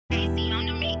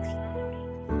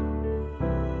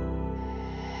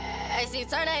G,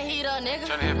 turn that heat up, nigga.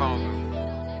 Turn the headphones up.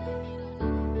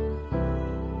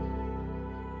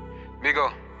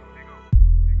 Migo.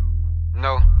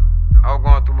 No. I was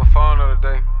going through my phone the other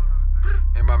day,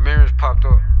 and my mirrors popped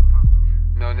up.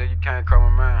 No, nigga, you can't call my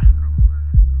mind.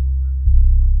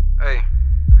 Hey.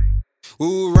 We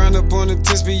would round up on the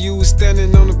test, but you was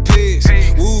standing on the pigs.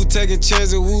 We was taking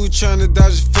chances, we was trying to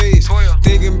dodge the face.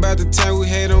 Thinking about the time we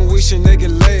had on wishing they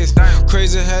could last.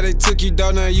 Crazy how they took you,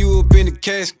 dog, now you up in the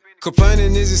cask.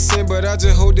 Complaining is a sin, but I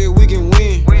just hope that we can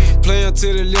win. Playing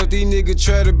to the left, these niggas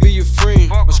try to be your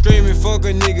friend. I'm screaming, fuck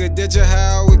a nigga, that's just how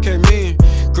I always came in.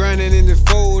 Grinding in the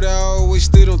fold, I always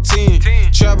stood on 10.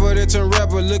 Trapper that turn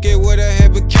rapper, look at what I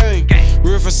had became.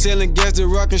 Real for selling gas, the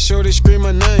rock and show, they scream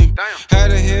my name. How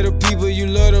the hell the people you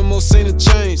love the most ain't a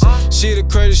change. Shit a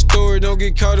crazy story, don't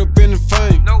get caught up in the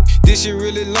fame. This shit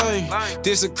really lame,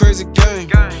 this a crazy game.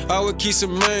 I would keep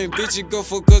some main, bitch you go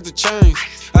fuck up the change.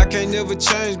 I can't never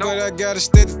change, but I gotta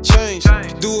stay to change.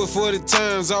 Do it for the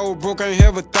times, I was broke, ain't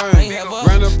have a thing.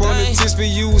 Round up on the tip,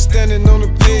 you was standing on the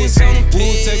pigs. We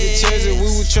was taking chances, we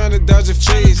was trying to dodge a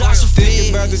phase.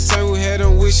 Thinking about the time we had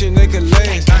on wishing they could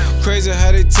last. Crazy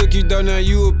how they took you, though, now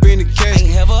you up in the cash.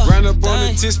 Round up on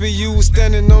the tip, you was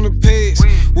standing on the pigs.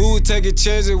 We was taking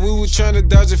chances, we was trying to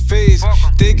dodge a phase.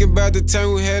 Thinking about the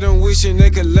time we had on wishing they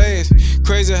could last.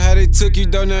 Crazy how they took you,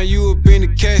 though, now you up in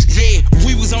the cash. Yeah,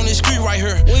 we was on this street right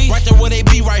here. Right there where they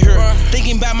be right here.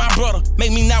 Thinking about my brother,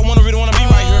 make me not really wanna be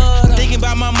right here. Thinking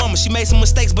about my mama, she made some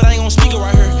mistakes, but I ain't gonna speak it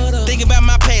right here. Thinking about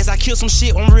my past, I killed some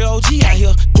shit on real OG out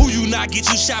here. Who you not get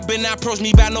you shot, better not approach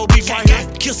me about no beef right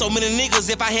here. Kill so many niggas,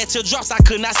 if I had teardrops, I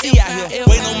could not see out here.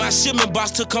 Waiting on my shipment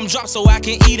box to come drop so I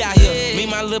can eat out here. Me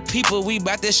and my little people, we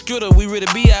bout that scooter, we really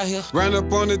be out here. Round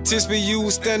up on the tips, you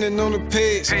was standing on the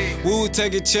pigs. We was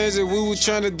taking chances, we was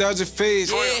trying to dodge a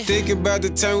phase. Thinking about the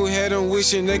time we had on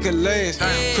wishing they could last.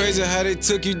 Crazy how they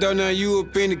took you, though, now you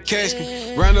up in the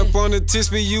casket. Round up on the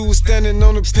tips, you was standing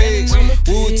on the pigs.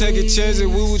 We was taking chances,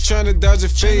 we was trying to dodge a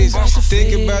phase.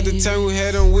 Thinking about the time we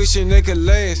had on wishing they could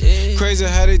last. Crazy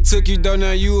how they took you, though,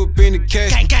 now you up in the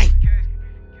casket.